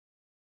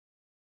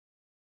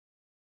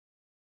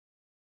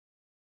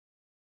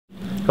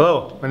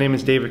Hello, my name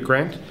is David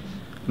Grant.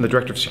 I'm the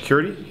Director of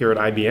Security here at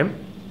IBM.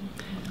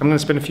 I'm going to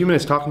spend a few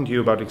minutes talking to you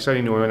about an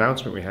exciting new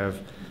announcement we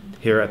have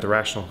here at the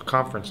Rational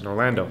conference in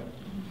Orlando.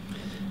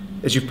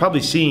 As you've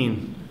probably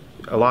seen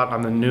a lot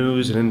on the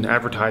news and in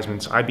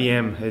advertisements,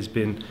 IBM has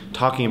been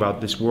talking about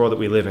this world that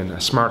we live in,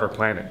 a smarter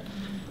planet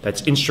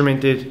that's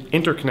instrumented,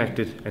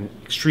 interconnected, and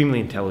extremely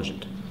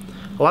intelligent.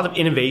 A lot of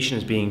innovation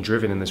is being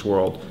driven in this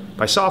world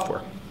by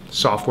software.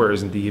 Software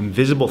is the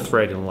invisible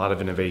thread in a lot of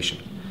innovation.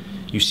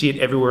 You see it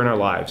everywhere in our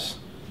lives.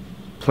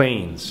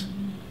 Planes,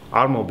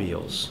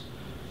 automobiles,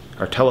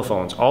 our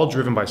telephones, all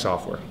driven by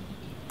software.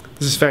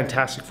 This is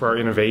fantastic for our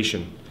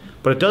innovation,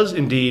 but it does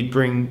indeed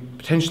bring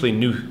potentially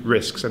new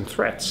risks and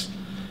threats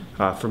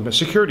from a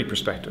security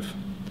perspective.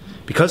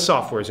 Because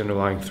software is the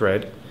underlying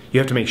thread, you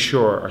have to make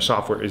sure our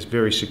software is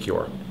very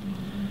secure.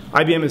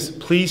 IBM is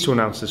pleased to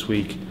announce this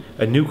week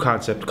a new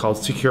concept called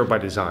Secure by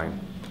Design.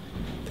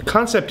 The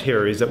concept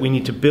here is that we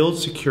need to build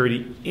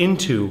security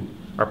into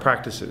our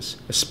practices,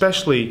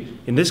 especially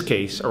in this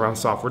case around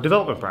software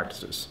development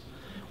practices.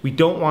 We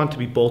don't want to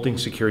be bolting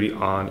security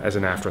on as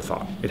an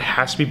afterthought. It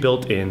has to be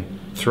built in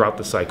throughout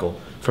the cycle,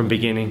 from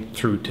beginning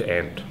through to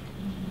end.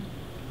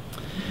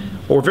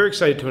 What we're very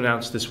excited to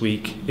announce this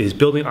week is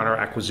building on our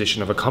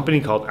acquisition of a company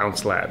called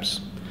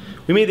Slabs.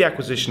 We made the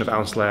acquisition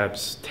of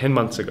Slabs 10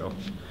 months ago.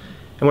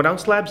 And what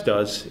Slabs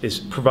does is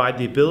provide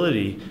the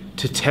ability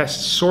to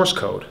test source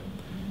code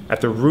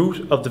at the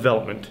root of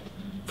development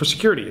for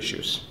security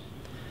issues.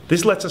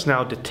 This lets us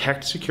now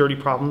detect security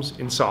problems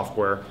in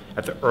software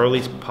at the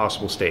earliest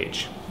possible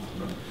stage.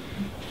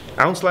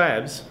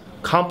 Slabs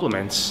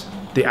complements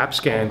the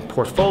AppScan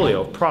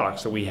portfolio of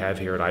products that we have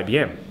here at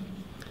IBM.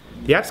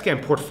 The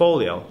AppScan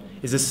portfolio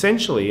is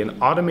essentially an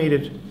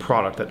automated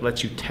product that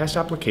lets you test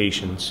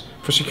applications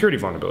for security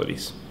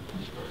vulnerabilities.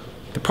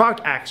 The product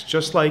acts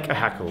just like a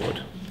hacker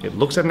would. It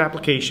looks at an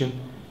application,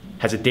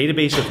 has a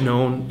database of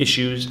known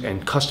issues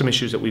and custom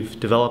issues that we've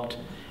developed,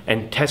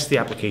 and tests the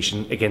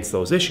application against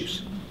those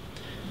issues.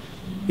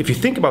 If you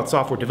think about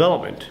software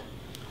development,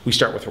 we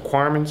start with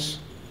requirements,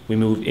 we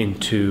move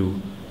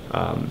into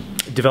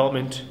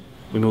development,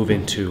 we move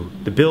into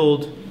the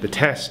build, the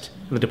test,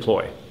 and the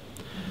deploy.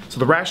 So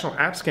the Rational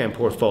AppScan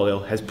portfolio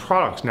has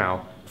products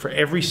now for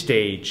every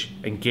stage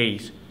and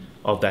gate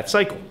of that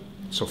cycle.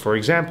 So for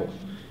example,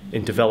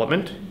 in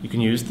development, you can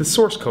use the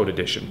source code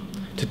edition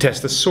to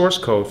test the source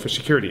code for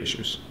security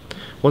issues.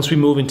 Once we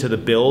move into the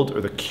build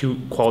or the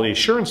quality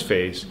assurance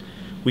phase,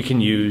 we can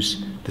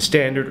use the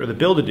standard or the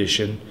build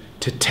edition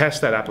to test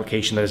that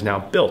application that is now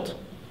built.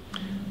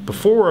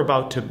 Before we're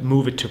about to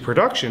move it to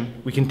production,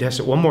 we can test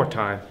it one more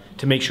time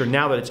to make sure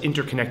now that it's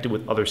interconnected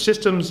with other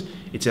systems,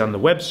 it's on the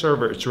web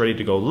server, it's ready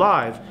to go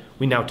live,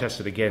 we now test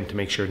it again to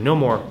make sure no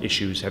more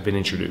issues have been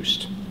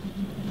introduced.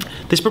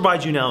 This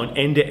provides you now an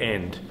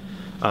end-to-end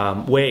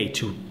way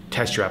to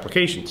test your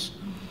applications.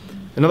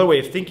 Another way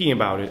of thinking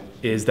about it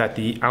is that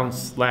the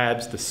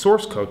Slabs, the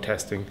source code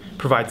testing,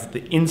 provides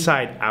the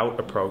inside-out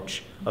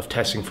approach of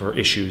testing for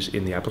issues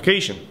in the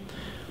application.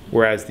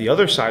 Whereas the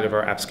other side of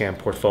our AppScan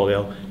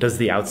portfolio does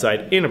the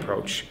outside-in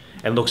approach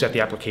and looks at the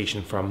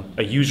application from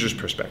a user's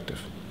perspective.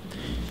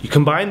 You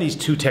combine these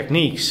two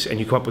techniques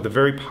and you come up with a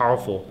very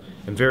powerful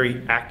and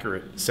very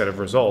accurate set of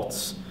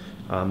results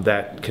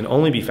that can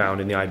only be found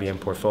in the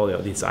IBM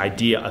portfolio, this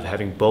idea of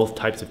having both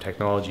types of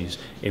technologies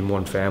in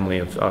one family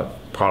of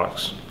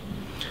products.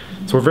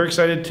 So we're very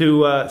excited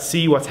to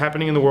see what's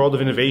happening in the world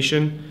of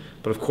innovation,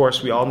 but of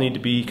course we all need to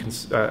be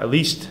at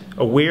least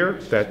aware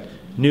that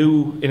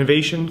new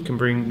innovation can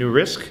bring new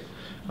risk.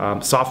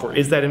 Software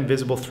is that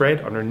invisible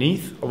thread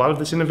underneath a lot of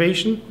this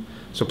innovation.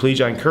 So please,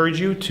 I encourage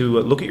you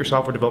to look at your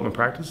software development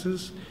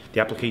practices,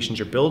 the applications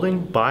you're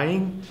building,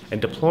 buying,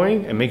 and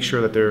deploying, and make sure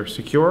that they're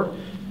secure.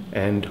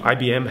 And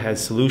IBM has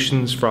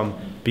solutions from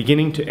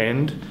beginning to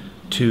end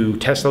to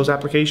test those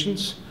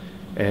applications.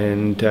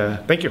 And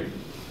thank you.